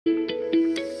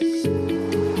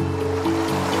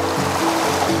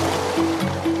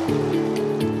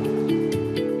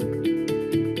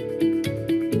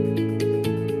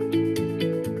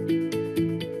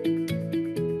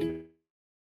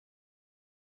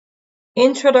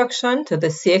Introduction to the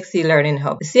CXC Learning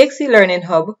Hub. The CXC Learning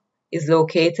Hub is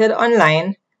located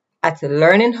online at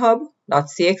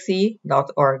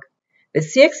learninghub.cxc.org. The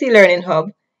CXC Learning Hub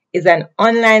is an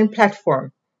online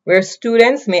platform where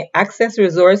students may access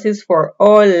resources for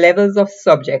all levels of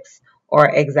subjects or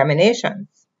examinations.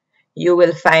 You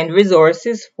will find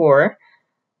resources for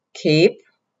CAPE,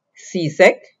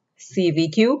 CSEC,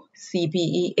 CVQ,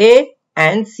 CPEA,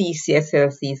 and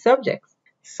CCSLC subjects.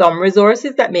 Some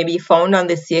resources that may be found on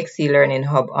the CXC Learning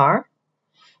Hub are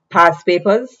past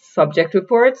papers, subject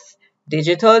reports,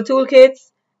 digital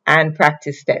toolkits, and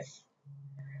practice tests.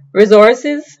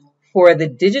 Resources for the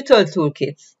digital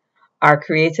toolkits are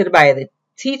created by the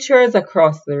teachers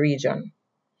across the region.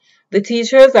 The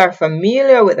teachers are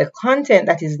familiar with the content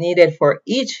that is needed for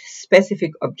each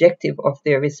specific objective of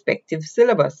their respective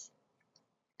syllabus.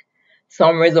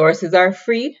 Some resources are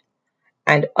free,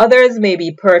 and others may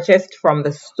be purchased from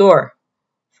the store.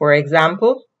 For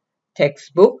example,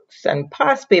 textbooks and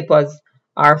past papers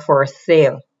are for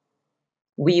sale.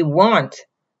 We want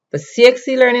the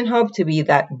CXC Learning Hub to be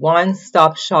that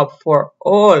one-stop shop for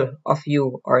all of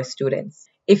you, our students.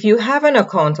 If you have an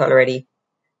account already,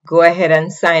 go ahead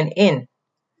and sign in.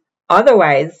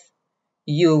 Otherwise,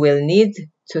 you will need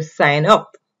to sign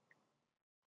up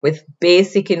with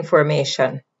basic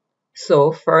information.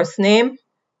 So, first name,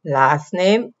 last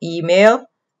name, email,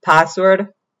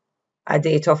 password, a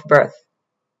date of birth.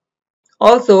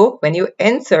 Also, when you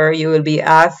enter, you will be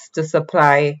asked to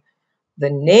supply the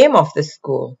name of the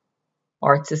school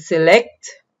or to select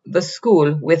the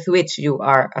school with which you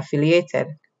are affiliated.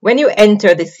 When you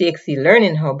enter the CXC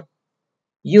Learning Hub,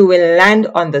 you will land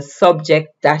on the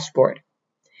subject dashboard.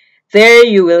 There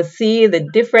you will see the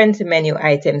different menu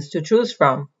items to choose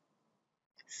from: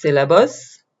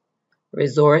 syllabus,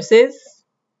 resources,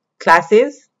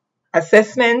 classes,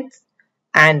 assessment,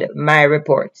 and my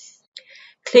reports.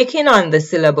 Clicking on the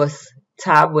syllabus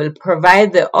tab will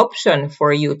provide the option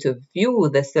for you to view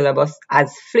the syllabus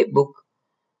as flipbook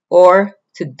or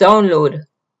to download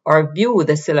or view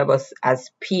the syllabus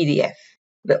as PDF.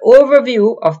 The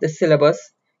overview of the syllabus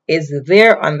is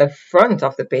there on the front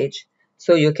of the page,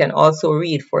 so you can also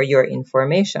read for your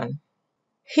information.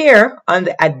 Here on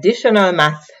the additional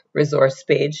math resource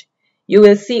page, you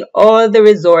will see all the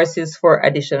resources for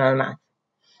additional math,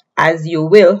 as you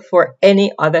will for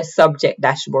any other subject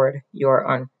dashboard you're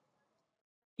on.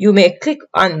 You may click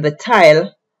on the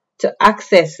tile to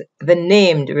access the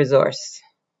named resource.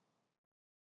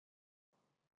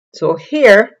 So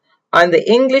here on the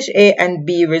English A and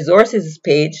B resources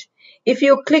page, if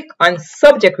you click on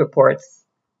subject reports,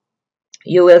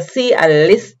 you will see a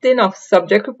listing of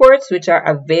subject reports which are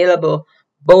available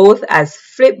both as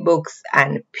flipbooks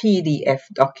and PDF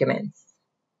documents.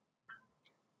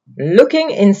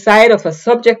 Looking inside of a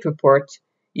subject report,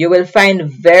 you will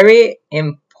find very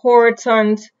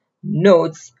important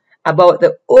notes about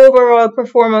the overall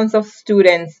performance of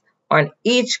students on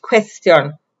each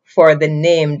question for the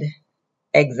named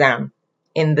exam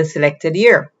in the selected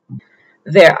year.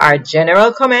 There are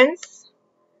general comments,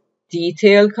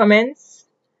 detailed comments,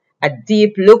 a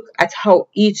deep look at how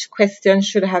each question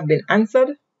should have been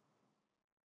answered.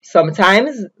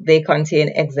 Sometimes they contain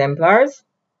exemplars,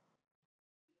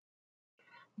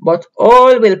 but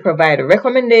all will provide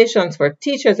recommendations for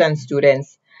teachers and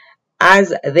students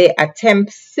as they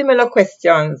attempt similar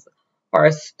questions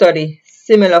or study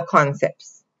similar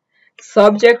concepts.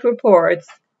 Subject reports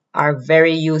are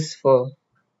very useful.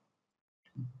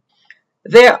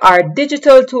 There are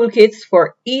digital toolkits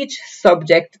for each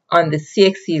subject on the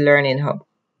CXC Learning Hub.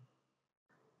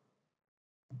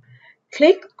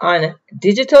 Click on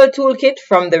Digital Toolkit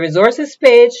from the Resources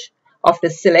page of the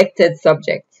selected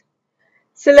subject.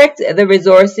 Select the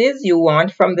resources you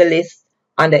want from the list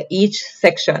under each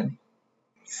section.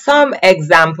 Some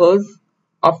examples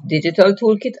of digital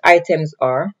toolkit items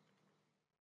are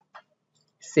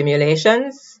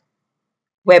simulations,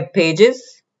 web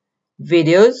pages,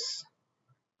 videos,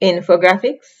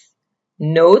 infographics,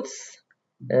 notes,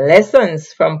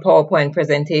 lessons from PowerPoint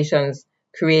presentations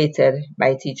created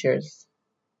by teachers.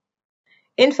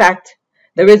 In fact,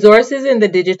 the resources in the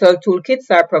digital toolkits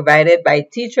are provided by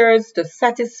teachers to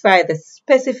satisfy the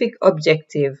specific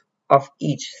objective of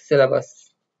each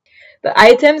syllabus. The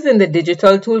items in the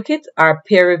digital toolkit are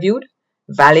peer-reviewed,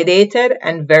 validated,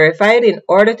 and verified in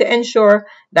order to ensure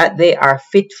that they are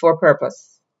fit for purpose.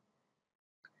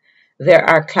 There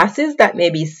are classes that may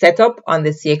be set up on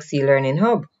the CXC Learning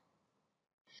Hub.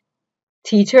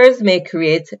 Teachers may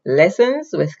create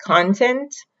lessons with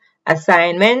content,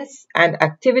 assignments, and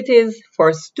activities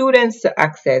for students to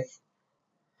access,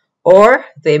 or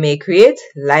they may create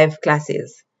live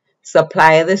classes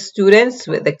supply the students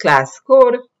with the class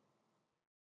code,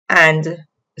 and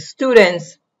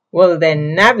students will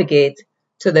then navigate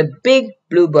to the big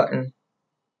blue button,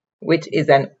 which is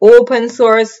an open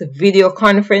source video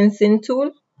conferencing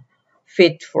tool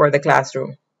fit for the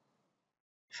classroom.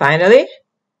 Finally,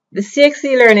 the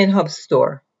CXC Learning Hub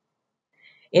store.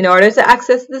 In order to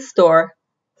access the store,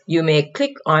 you may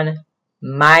click on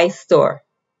My Store,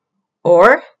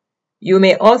 or you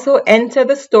may also enter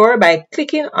the store by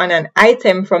clicking on an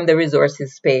item from the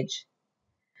resources page.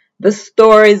 The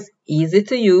store is easy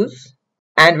to use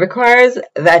and requires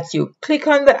that you click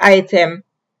on the item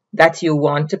that you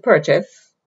want to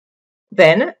purchase,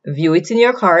 then view it in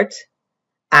your cart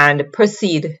and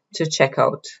proceed to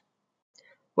checkout.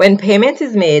 When payment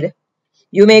is made,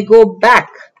 you may go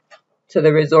back to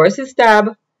the Resources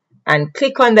tab and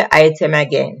click on the item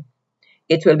again.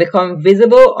 It will become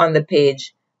visible on the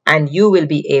page and you will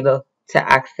be able to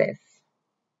access.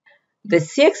 The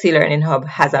CXC Learning Hub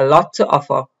has a lot to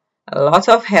offer, a lot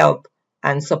of help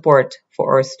and support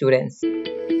for our students.